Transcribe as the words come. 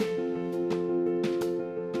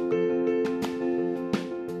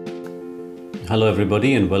Hello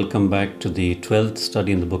everybody and welcome back to the 12th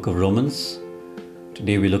study in the book of Romans.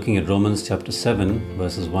 Today we're looking at Romans chapter 7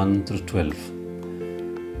 verses 1 through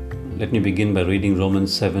 12. Let me begin by reading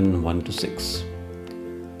Romans 7, 1 to 6.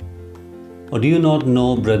 Or do you not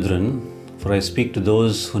know, brethren, for I speak to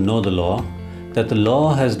those who know the law, that the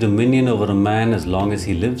law has dominion over a man as long as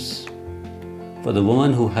he lives? For the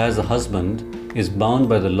woman who has a husband is bound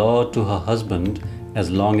by the law to her husband as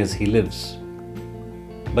long as he lives.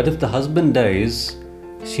 But if the husband dies,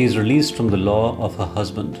 she is released from the law of her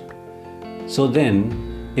husband. So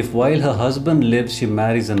then, if while her husband lives she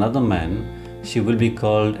marries another man, she will be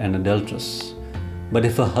called an adulteress. But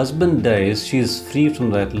if her husband dies, she is free from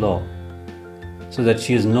that law, so that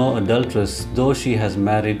she is no adulteress, though she has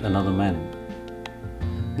married another man.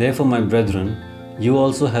 Therefore, my brethren, you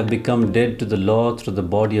also have become dead to the law through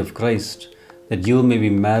the body of Christ, that you may be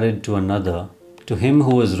married to another, to him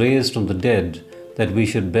who was raised from the dead, that we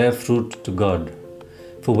should bear fruit to God.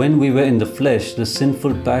 For when we were in the flesh, the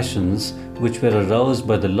sinful passions which were aroused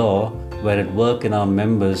by the law were at work in our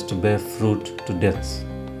members to bear fruit to death.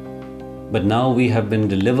 But now we have been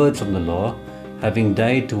delivered from the law, having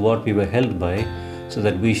died to what we were held by, so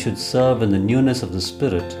that we should serve in the newness of the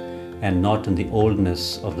Spirit and not in the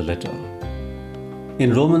oldness of the letter.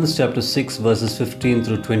 In Romans chapter 6 verses 15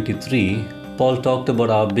 through 23, Paul talked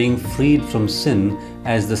about our being freed from sin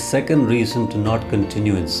as the second reason to not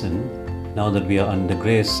continue in sin, now that we are under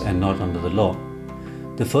grace and not under the law.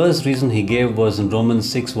 The first reason he gave was in Romans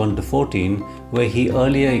 6, 1 to 14, where he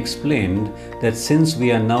earlier explained that since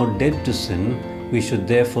we are now dead to sin, we should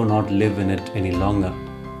therefore not live in it any longer.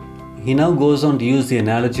 He now goes on to use the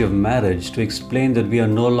analogy of marriage to explain that we are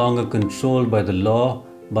no longer controlled by the law,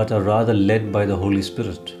 but are rather led by the Holy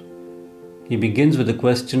Spirit. He begins with a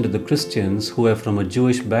question to the Christians who are from a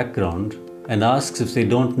Jewish background and asks if they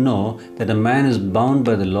don't know that a man is bound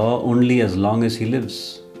by the law only as long as he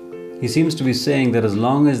lives. He seems to be saying that as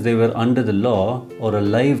long as they were under the law or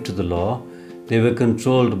alive to the law, they were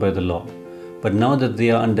controlled by the law. But now that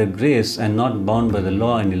they are under grace and not bound by the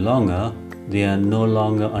law any longer, they are no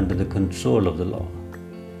longer under the control of the law.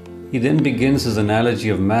 He then begins his analogy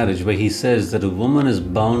of marriage where he says that a woman is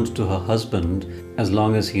bound to her husband as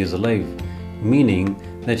long as he is alive, meaning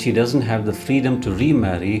that she doesn't have the freedom to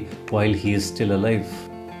remarry while he is still alive.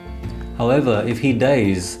 However, if he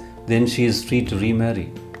dies, then she is free to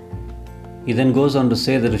remarry. He then goes on to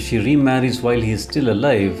say that if she remarries while he is still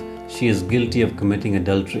alive, she is guilty of committing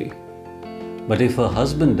adultery. But if her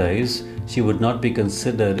husband dies, she would not be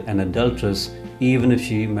considered an adulteress even if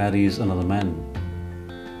she marries another man.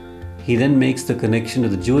 He then makes the connection to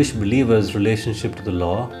the Jewish believers' relationship to the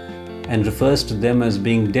law and refers to them as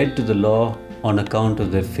being dead to the law on account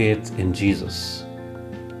of their faith in Jesus.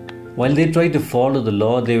 While they tried to follow the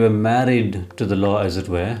law, they were married to the law as it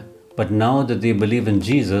were, but now that they believe in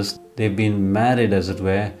Jesus, they've been married as it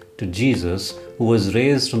were to Jesus, who was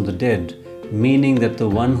raised from the dead, meaning that the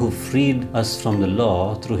one who freed us from the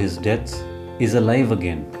law through his death is alive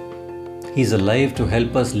again. He's alive to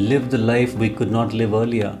help us live the life we could not live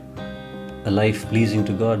earlier, a life pleasing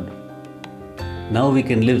to God. Now we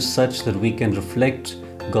can live such that we can reflect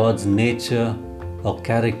God's nature or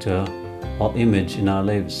character or image in our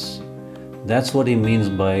lives. That's what he means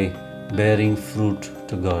by bearing fruit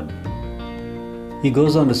to God. He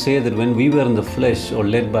goes on to say that when we were in the flesh or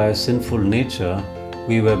led by a sinful nature,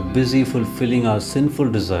 we were busy fulfilling our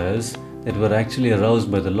sinful desires that were actually aroused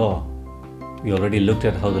by the law. We already looked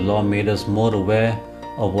at how the law made us more aware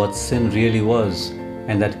of what sin really was,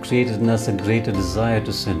 and that created in us a greater desire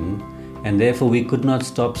to sin, and therefore we could not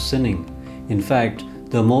stop sinning. In fact,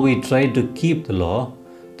 the more we tried to keep the law,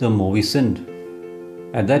 the more we sinned.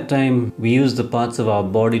 At that time, we used the parts of our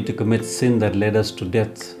body to commit sin that led us to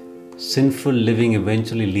death. Sinful living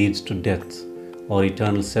eventually leads to death or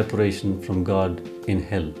eternal separation from God in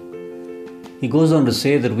hell. He goes on to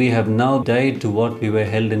say that we have now died to what we were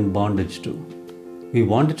held in bondage to. We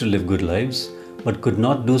wanted to live good lives, but could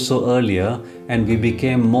not do so earlier, and we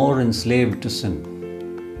became more enslaved to sin.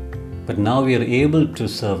 But now we are able to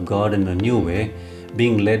serve God in a new way,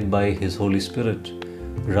 being led by His Holy Spirit,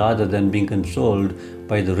 rather than being controlled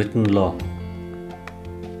by the written law.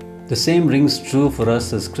 The same rings true for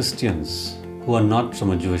us as Christians who are not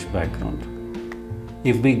from a Jewish background.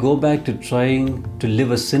 If we go back to trying to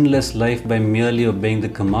live a sinless life by merely obeying the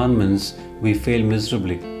commandments, we fail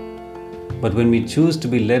miserably. But when we choose to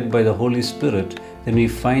be led by the Holy Spirit, then we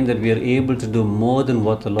find that we are able to do more than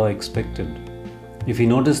what the law expected. If you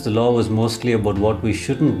notice, the law was mostly about what we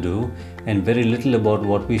shouldn't do and very little about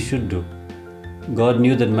what we should do. God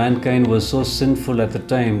knew that mankind was so sinful at the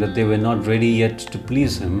time that they were not ready yet to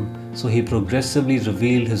please Him, so He progressively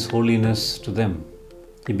revealed His holiness to them.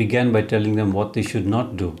 He began by telling them what they should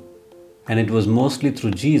not do, and it was mostly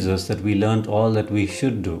through Jesus that we learned all that we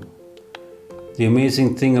should do. The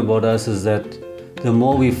amazing thing about us is that the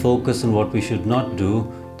more we focus on what we should not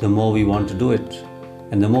do, the more we want to do it.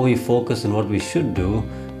 And the more we focus on what we should do,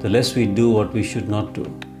 the less we do what we should not do.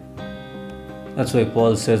 That's why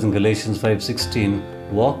Paul says in Galatians 5:16,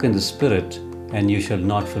 "Walk in the Spirit, and you shall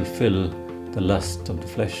not fulfill the lust of the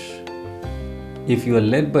flesh." If you are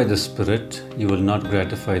led by the Spirit, you will not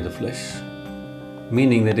gratify the flesh.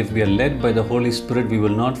 Meaning that if we are led by the Holy Spirit, we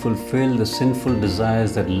will not fulfill the sinful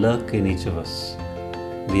desires that lurk in each of us.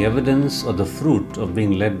 The evidence or the fruit of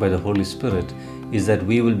being led by the Holy Spirit is that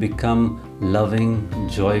we will become loving,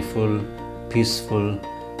 joyful, peaceful,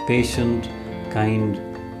 patient, kind,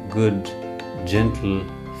 good, gentle,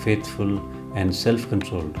 faithful, and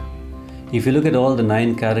self-controlled. If you look at all the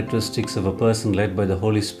 9 characteristics of a person led by the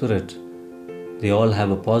Holy Spirit, they all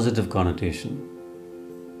have a positive connotation.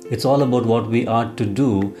 It's all about what we are to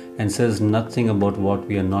do and says nothing about what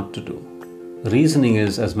we are not to do. The reasoning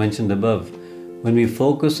is, as mentioned above, when we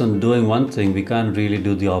focus on doing one thing, we can't really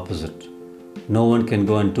do the opposite. No one can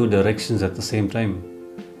go in 2 directions at the same time.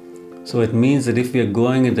 So it means that if we are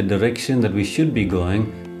going in the direction that we should be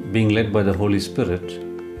going, being led by the Holy Spirit,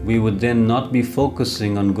 we would then not be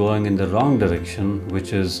focusing on going in the wrong direction,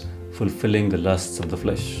 which is fulfilling the lusts of the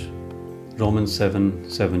flesh. Romans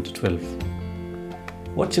 7:7-12.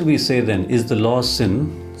 What shall we say then? Is the law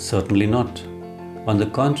sin? Certainly not. On the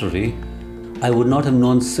contrary, I would not have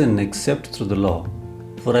known sin except through the law.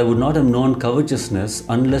 For I would not have known covetousness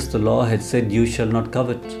unless the law had said, "You shall not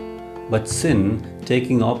covet." But sin,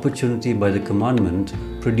 taking opportunity by the commandment,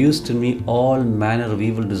 produced in me all manner of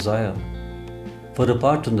evil desire. For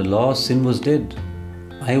apart from the law, sin was dead.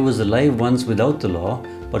 I was alive once without the law,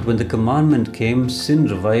 but when the commandment came, sin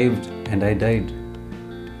revived and I died.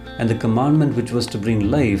 And the commandment which was to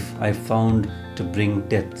bring life, I found to bring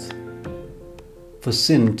death. For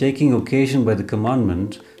sin, taking occasion by the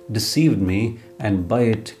commandment, deceived me, and by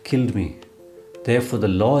it killed me. Therefore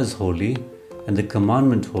the law is holy, and the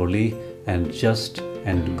commandment holy, and just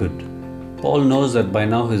and good. Paul knows that by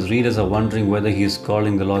now his readers are wondering whether he is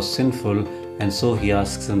calling the law sinful, and so he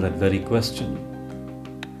asks them that very question.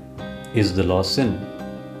 Is the law sin?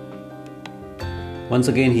 Once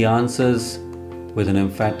again he answers with an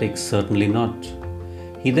emphatic certainly not.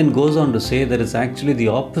 He then goes on to say that it's actually the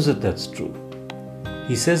opposite that's true.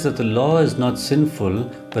 He says that the law is not sinful,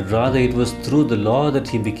 but rather it was through the law that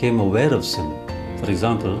he became aware of sin. For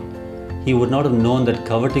example, he would not have known that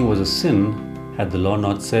coveting was a sin had the law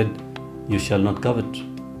not said, "You shall not covet."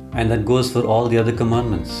 And that goes for all the other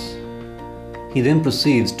commandments. He then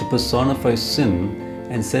proceeds to personify sin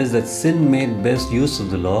and says that sin made best use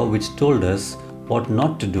of the law, which told us what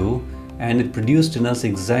not to do, and it produced in us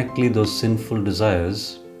exactly those sinful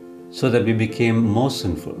desires, so that we became more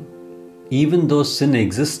sinful. Even though sin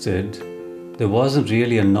existed, there wasn't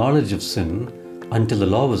really a knowledge of sin until the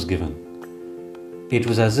law was given. It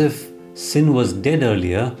was as if sin was dead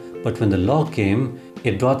earlier, but when the law came,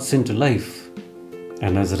 it brought sin to life.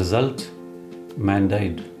 And as a result, man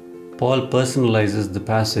died. Paul personalizes the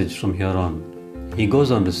passage from here on. He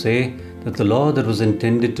goes on to say that the law that was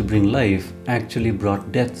intended to bring life actually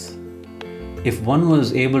brought death. If one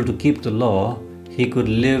was able to keep the law, he could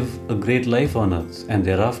live a great life on earth and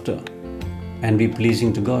thereafter, and be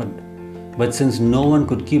pleasing to God. But since no one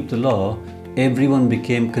could keep the law, everyone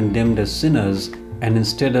became condemned as sinners, and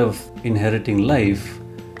instead of inheriting life,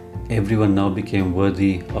 everyone now became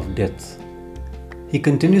worthy of death. He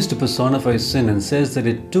continues to personify sin and says that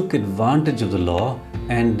it took advantage of the law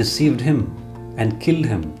and deceived him and killed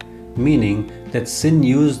him, meaning that sin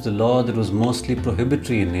used the law that was mostly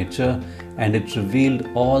prohibitory in nature, and it revealed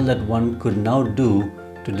all that one could now do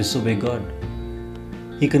to disobey God.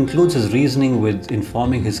 He concludes his reasoning with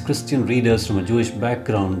informing his Christian readers from a Jewish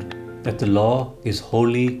background that the law is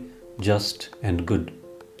holy, just, and good.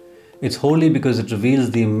 It's holy because it reveals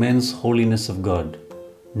the immense holiness of God.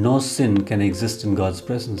 No sin can exist in God's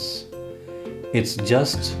presence. It's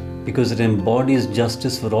just because it embodies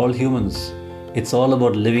justice for all humans. It's all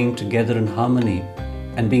about living together in harmony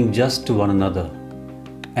and being just to one another.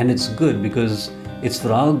 And it's good because it's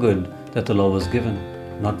for our good that the law was given,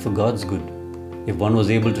 not for God's good. If one was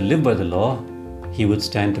able to live by the law, he would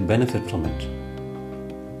stand to benefit from it.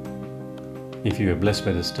 If you were blessed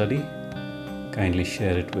by the study, kindly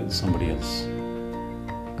share it with somebody else.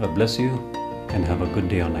 God bless you and have a good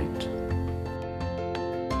day or night.